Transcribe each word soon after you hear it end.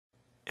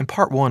In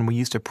part 1, we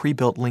used a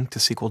pre-built LINQ to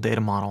SQL data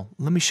model.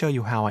 Let me show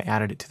you how I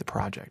added it to the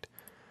project.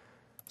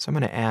 So I'm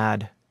going to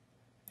add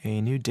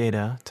a new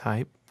data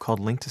type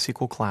called LINQ to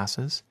SQL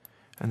classes,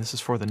 and this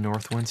is for the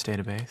Northwinds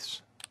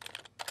database.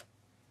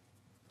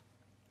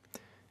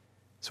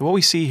 So what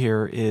we see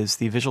here is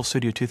the Visual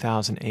Studio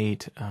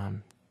 2008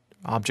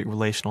 Object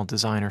Relational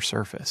Designer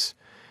surface.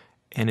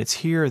 And it's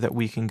here that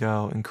we can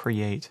go and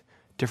create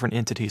different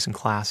entities and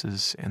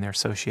classes and their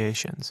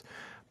associations.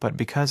 But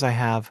because I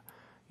have,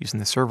 using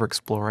the Server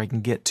Explorer, I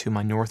can get to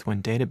my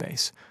Northwind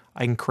database.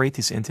 I can create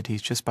these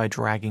entities just by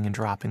dragging and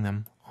dropping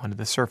them onto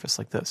the surface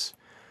like this.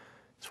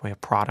 So we have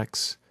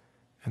products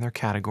and their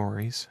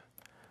categories.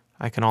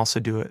 I can also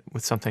do it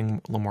with something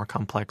a little more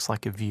complex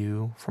like a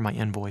view for my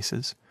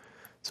invoices.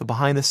 So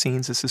behind the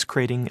scenes, this is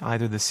creating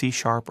either the C#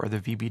 or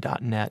the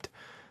VB.NET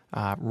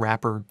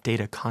wrapper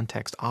data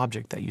context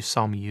object that you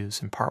saw me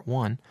use in part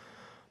 1.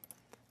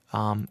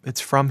 It's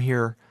from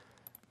here.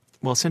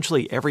 Well,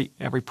 essentially every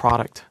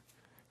product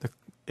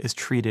is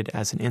treated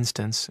as an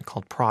instance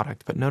called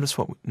product. But notice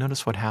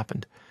what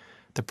happened.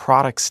 The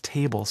products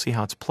table, see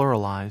how it's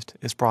pluralized,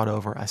 is brought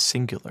over as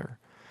singular,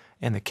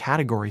 and the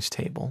categories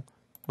table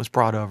was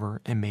brought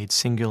over and made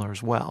singular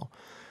as well.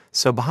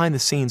 So behind the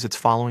scenes, it's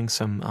following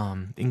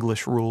some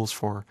English rules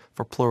for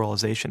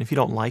pluralization. If you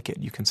don't like it,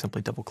 you can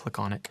simply double-click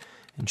on it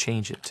and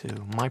change it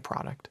to my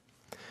product.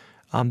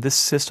 This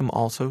system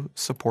also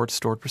supports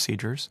stored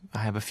procedures. I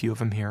have a few of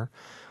them here.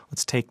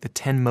 Let's take the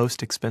 10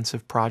 most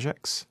expensive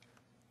projects.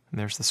 And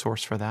there's the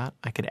source for that.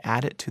 I could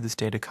add it to this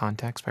data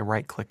context by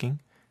right-clicking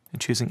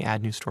and choosing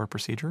Add New Stored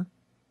Procedure.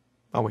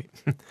 Oh wait,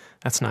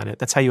 that's not it.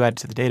 That's how you add it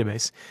to the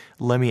database.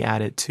 Let me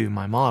add it to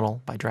my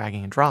model by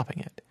dragging and dropping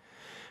it.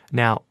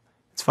 Now,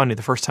 it's funny,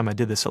 the first time I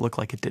did this, it looked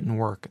like it didn't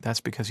work.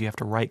 That's because you have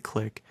to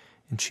right-click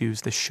and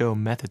choose the Show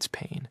Methods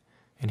pane.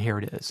 And here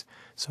it is.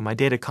 So my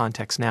data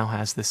context now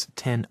has this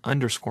 10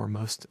 _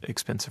 most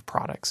expensive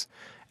products,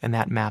 and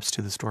that maps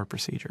to the stored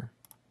procedure.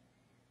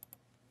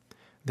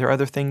 There are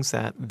other things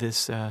that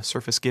this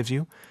surface gives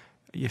you.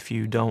 If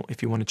you want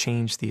to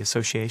change the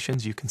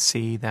associations, you can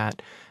see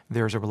that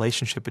there's a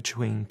relationship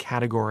between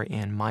category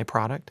and my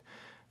product.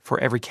 For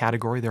every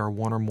category, there are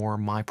one or more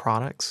my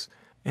products.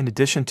 In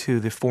addition to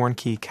the foreign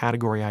key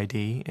category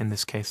ID, in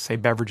this case, say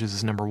beverages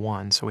is number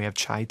 1, so we have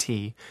chai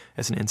tea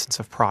as an instance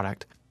of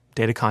product.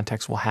 Data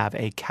context will have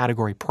a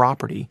category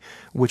property,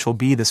 which will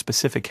be the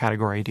specific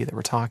category ID that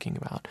we're talking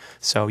about.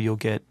 So you'll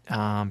get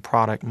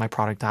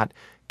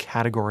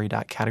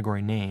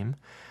myproduct.category.category name.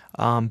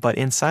 But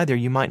inside there,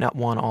 you might not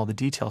want all the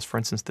details. For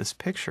instance, this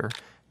picture,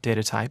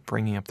 data type,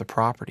 bringing up the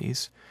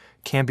properties,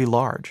 can be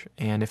large.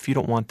 And if you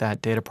don't want that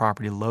data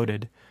property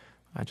loaded,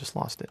 I just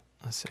lost it.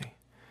 Let's see.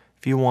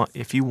 If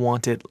you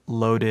want it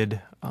loaded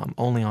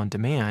only on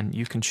demand,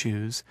 you can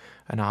choose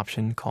an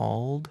option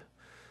called,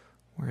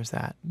 where is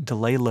that?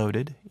 Delay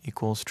loaded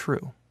equals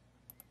true.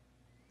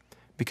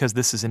 Because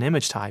this is an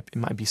image type, it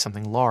might be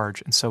something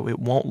large, and so it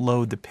won't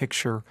load the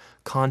picture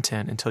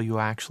content until you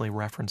actually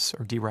reference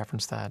or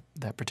dereference that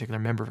particular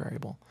member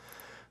variable.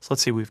 So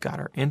let's see, we've got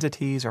our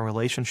entities, our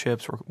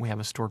relationships, we have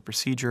a stored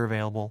procedure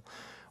available.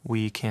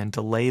 We can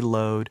delay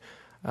load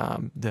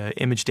the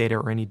image data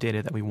or any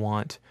data that we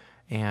want.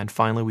 And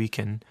finally, we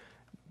can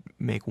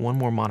make one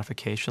more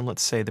modification.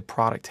 Let's say the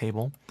product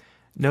table.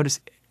 Notice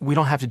we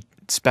don't have to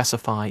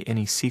specify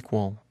any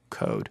SQL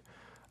code.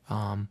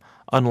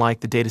 Unlike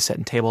the dataset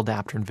and table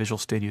adapter in Visual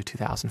Studio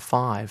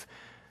 2005,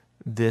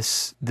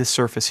 this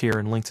surface here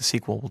in LINQ to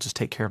SQL will just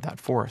take care of that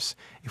for us.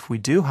 If we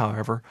do,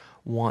 however,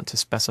 want to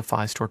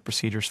specify stored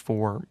procedures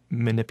for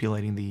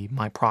manipulating the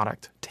My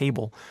Product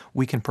table,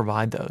 we can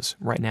provide those.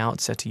 Right now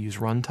it's set to use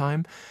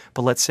runtime,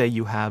 but let's say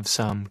you have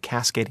some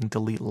cascading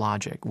delete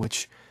logic,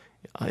 which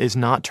is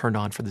not turned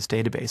on for this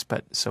database,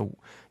 but so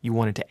you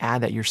wanted to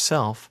add that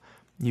yourself,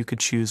 you could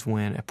choose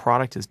when a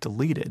product is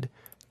deleted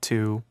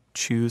to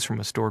choose from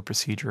a stored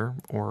procedure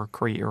or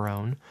create your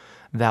own.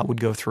 That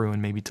would go through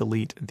and maybe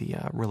delete the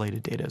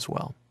related data as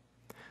well.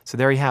 So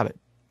there you have it.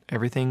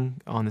 Everything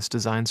on this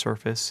design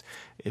surface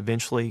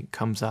eventually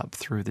comes up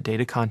through the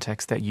data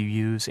context that you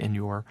use in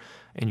your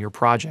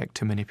project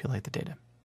to manipulate the data.